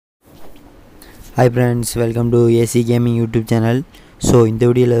Hi friends, welcome to AC Gaming YouTube channel. So இந்த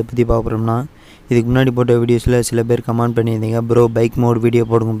வீடியோல பத்தி பார்க்கறோம்னா இதுக்கு முன்னாடி போட்ட வீடியோஸ்ல சில பேர் கமெண்ட் பண்ணிருந்தீங்க bro பைக் மோட் வீடியோ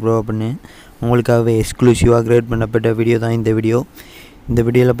போடுங்க bro அப்படினு உங்களுக்காகவே எக்ஸ்க்ளூசிவா கிரியேட் பண்ணப்பட்ட வீடியோ தான் இந்த வீடியோ. இந்த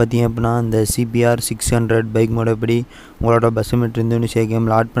வீடியோல பாத்தீங்க அப்படினா இந்த CBR600 பைக் மோட் எப்படி உங்களோட பஸ்மேட் இந்தோனேசியா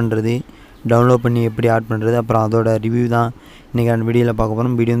கேம்ல ஆட் பண்றது, டவுன்லோட் பண்ணி எப்படி ஆட் பண்றது, அப்புறம் அதோட ரிவ்யூ தான் இன்னைக்கு அந்த வீடியோல பார்க்க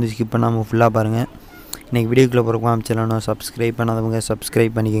போறோம். வீடியோ வந்து ஸ்கிப் பண்ணாம ஃபுல்லா பாருங்க. இன்னைக்கு வீடியோக்குள்ள போறதுக்கு சேனலை சப்ஸ்கிரைப் பண்ணாதவங்க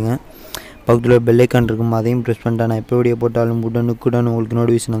சப்ஸ்கிரைப் பண்ணிக்கங்க. பக்கத்தில் பெல் ஐகான் இருக்கும், அதையும் ப்ரெஸ் பண்ணிட்டா நான் எப்போ வீடியோ போட்டாலும் உடனுக்குடன் உங்களுக்கு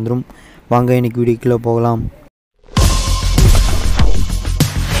நோட்டிஃபிகேஷன் வந்துடும். வாங்க இன்னைக்கு வீடியோக்குள்ளே போகலாம்.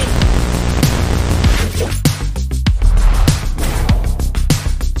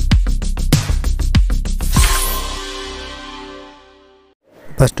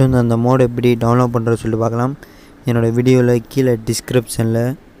 ஃபஸ்ட்டு வந்து அந்த மோட் எப்படி டவுன்லோட் பண்ணுறது சொல்லிட்டு பார்க்கலாம். என்னோடய வீடியோவில் கீழே டிஸ்கிரிப்ஷனில்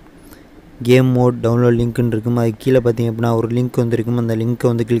கேம் மோட் டவுன்லோட் லிங்க்னு இருக்கும். அது கீழே பார்த்தீங்க அப்படின்னா ஒரு லிங்க் வந்துருக்கும். அந்த லிங்க்கை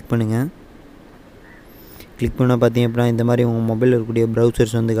வந்து கிளிக் பண்ணுங்கள். கிளிக் பண்ண பார்த்தீங்க அப்படின்னா இந்த மாதிரி உங்கள் மொபைலில் இருக்கக்கூடிய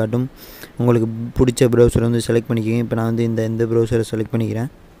ப்ரௌசர்ஸ் வந்து காட்டும். உங்களுக்கு பிடிச்ச ப்ரௌசர் வந்து செலக்ட் பண்ணிக்கோங்க. இப்போ நான் வந்து இந்த ப்ரௌசரை செலக்ட் பண்ணிக்கிறேன்.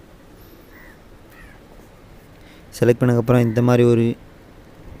 செலக்ட் பண்ணக்கப்புறம் இந்த மாதிரி ஒரு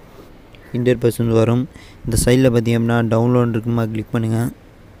இன்டர்ஃபேஸ் வந்து வரும். இந்த சைடில் பார்த்தீங்க அப்படின்னா டவுன்லோட் இருக்குமா கிளிக் பண்ணுங்கள்.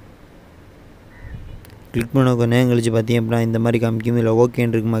 கிளிக் பண்ண கொஞ்சம் நேரம் கழிச்சு பார்த்தீங்க அப்படின்னா இந்த மாதிரி காமிக்கும். இதில்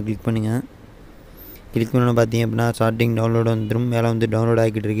ஓகேன்னு இருக்குமா கிளிக் பண்ணுங்கள். கிளிக் பண்ண பார்த்தீங்க அப்படின்னா ஸ்டார்டிங் டவுன்லோடு வந்துடும். மேலே வந்து டவுன்லோட்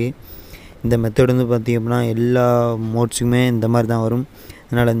ஆகிக்கிட்டு இருக்குது. இந்த மெத்தட் வந்து பார்த்திங்க அப்படின்னா எல்லா மோட்ஸுக்குமே இந்த மாதிரி தான் வரும்.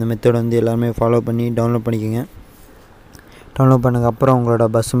 அதனால் இந்த மெத்தட் வந்து எல்லாருமே ஃபாலோ பண்ணி டவுன்லோட் பண்ணிக்கோங்க. டவுன்லோட் பண்ணதுக்கப்புறம் உங்களோட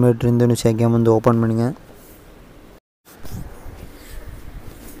பஸ்மேட் இந்தோனேசியா கேம் வந்து ஓப்பன் பண்ணுங்கள்.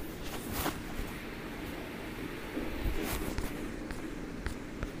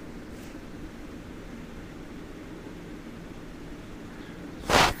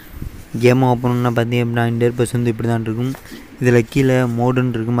 கேம் ஓப்பன் பண்ணால் பார்த்தீங்க அப்படின்னா இன்டர்ஃபேஸ் வந்து இப்படி தான் இருக்கும். இதில் கீழே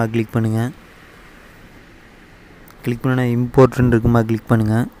மோடுன்னு இருக்குமா கிளிக் பண்ணுங்கள். கிளிக் பண்ணால் இம்போர்ட்னு இருக்குமா கிளிக்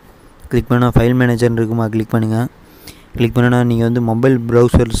பண்ணுங்கள். கிளிக் பண்ணால் ஃபைல் மேனேஜர்னு இருக்குமா கிளிக் பண்ணுங்கள். கிளிக் பண்ணால் நீங்கள் வந்து மொபைல்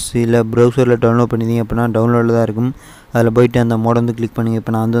ப்ரௌசர்ஸ் இல்லை ப்ரௌசரில் டவுன்லோட் பண்ணிங்க அப்படின்னா டவுன்லோடில் தான் இருக்கும். அதில் போய்ட்டு அந்த மோடை வந்து கிளிக் பண்ணுங்கள்.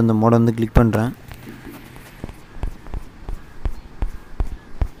 இப்போ நான் வந்து அந்த மோடை வந்து கிளிக் பண்ணுறேன்.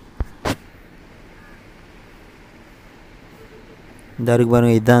 இந்த இருக்கு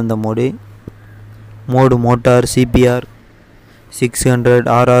பாருங்கள், இதுதான் அந்த மோடு மோட்டார்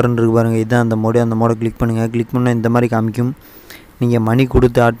CBR600RRன்னு இருக்கு பாருங்கள். இதுதான் அந்த மோடு. அந்த மோடை கிளிக் பண்ணுங்கள். கிளிக் பண்ணால் இந்த மாதிரி காமிக்கும். நீங்கள் மணி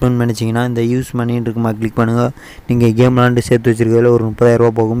கொடுத்து ஆட் பண்ண நினச்சிங்கன்னா இந்த யூஸ் மணின்னு இருக்குமா கிளிக் பண்ணுங்கள். நீங்கள் கேம் விளாண்டு சேர்த்து வச்சுருக்கிறதுல ஒரு 30,000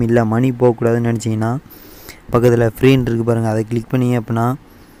 ரூபா போகும். இல்லை மணி போகக்கூடாதுன்னு நினச்சிங்கன்னா பக்கத்தில் ஃப்ரீன்னு இருக்குது பாருங்கள். அதை கிளிக் பண்ணிங்க அப்படின்னா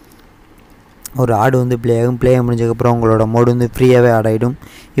ஒரு ஆடு வந்து ப்ளே ஆகும். ப்ளே முடிஞ்சதுக்கப்புறம் உங்களோட மோடு வந்து ஃப்ரீயாகவே ஆட் ஆகிடும்.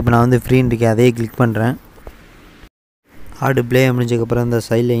 இப்போ நான் வந்து ஃப்ரீன்னு இருக்கேன், அதையே கிளிக் பண்ணுறேன். ஆடு ப்ளே முடிஞ்சதுக்கப்புறம் இந்த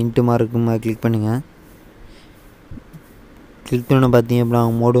சைடில் இன்ட்டு மார்க் இருக்குமா கிளிக் பண்ணுங்கள். கிளிக் பண்ண பார்த்தீங்க அப்படின்னா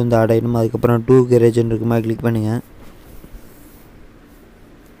அவங்க மோடு வந்து ஆட் ஆகிடும். அதுக்கப்புறம் 2 கேரேஜ்னு இருக்குமா கிளிக் பண்ணுங்கள்.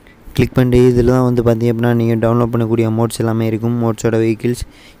 கிளிக் பண்ணிட்டு இதில் தான் வந்து பார்த்தீங்க அப்படின்னா நீங்கள் டவுன்லோட் பண்ணக்கூடிய மோட்ஸ் எல்லாமே இருக்கும். மோட்ஸோட வெஹிக்கிள்ஸ்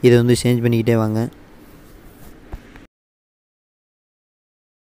இதை வந்து சேஞ்ச் பண்ணிக்கிட்டே வாங்க.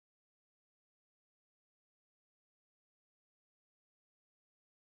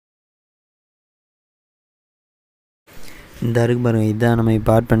 இந்த இருக்கு பாருங்கள், இதுதான் நம்ம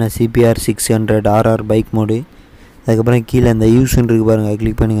இப்போ ஆட் பண்ண CBR600RR பைக் மோடு. அதுக்கப்புறம் கீழே இந்த யூஸ்ன்னு இருக்குது பாருங்கள்,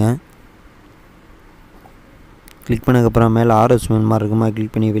 கிளிக் பண்ணுங்கள். கிளிக் பண்ணதுக்கப்புறம் மேலே RS மாதிரி இருக்குமா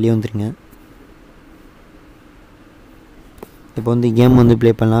கிளிக் பண்ணி வெளியே வந்துடுங்க. இப்போ வந்து கேம் வந்து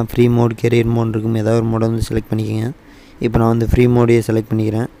ப்ளே பண்ணலாம். ஃப்ரீ மோட், கெரியர் மோட் இருக்கும். ஏதாவது ஒரு மோடை வந்து செலக்ட் பண்ணிக்கோங்க. இப்போ நான் வந்து ஃப்ரீ மோடையே செலக்ட்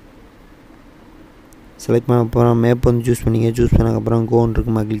பண்ணிக்கிறேன். செலக்ட் பண்ண அப்புறம் மேப் வந்து சூஸ் பண்ணிங்க. சூஸ் பண்ணதுக்கப்புறம் கோன்னு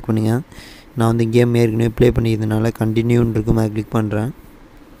இருக்குமா கிளிக் பண்ணுங்கள். நான் வந்து கேம் ஏற்கனவே ப்ளே பண்ணிக்கிறதுனால கண்டினியூன்னு இருக்குமா கிளிக் பண்ணுறேன்.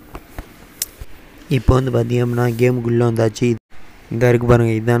 இப்போ வந்து பார்த்தீங்க அப்படின்னா கேமுக்குள்ளே வந்தாச்சு. இந்த இருக்குது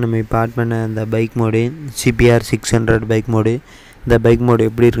பாருங்கள், இதுதான் நம்ம இப்போ ஆட் பண்ண அந்த bike mode CBR600 bike mode. இந்த பைக் மோடு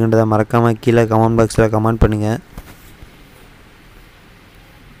எப்படி இருக்குன்றதை மறக்காமல் கீழே கமெண்ட் பாக்ஸில் கமெண்ட் பண்ணுங்கள்.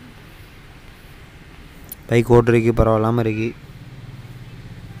 பைக் ஓட்டுறதுக்கு பரவாயில்லாமல் இருக்குது.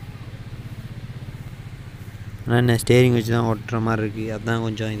 ஆனால் என்ன ஸ்டேரிங் வச்சு தான் ஓட்டுற மாதிரி இருக்குது. அதுதான்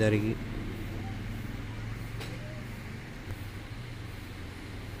கொஞ்சம் இதாக இருக்குது.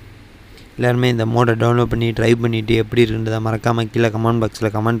 எல்லாருமே இந்த மோடை டவுன்லோட் பண்ணி ட்ரை பண்ணிவிட்டு எப்படி இருக்குன்றதை மறக்காமல் கீழே கமெண்ட் பாக்ஸில்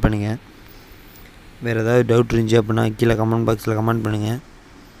கமெண்ட் பண்ணுங்கள். வேறு ஏதாவது டவுட் இருந்துச்சு அப்படின்னா கீழே கமெண்ட் பாக்ஸில் கமெண்ட் பண்ணுங்கள்.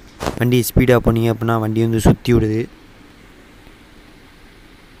 வண்டி ஸ்பீடாக போனீங்க அப்படின்னா வண்டி வந்து சுற்றி விடுது.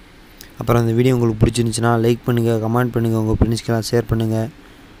 அப்புறம் அந்த வீடியோ உங்களுக்கு பிடிச்சிருந்துச்சுன்னா லைக் பண்ணுங்கள், கமெண்ட் பண்ணுங்கள், உங்கள் ஃப்ரெண்ட்ஸ்க்கெல்லாம் ஷேர் பண்ணுங்கள்.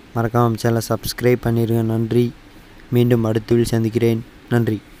 மறக்காமல் சேனலை சப்ஸ்கிரைப் பண்ணிடுங்க. நன்றி. மீண்டும் அடுத்த வீடியோவில் சந்திக்கிறேன்.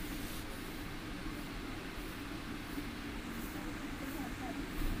 நன்றி.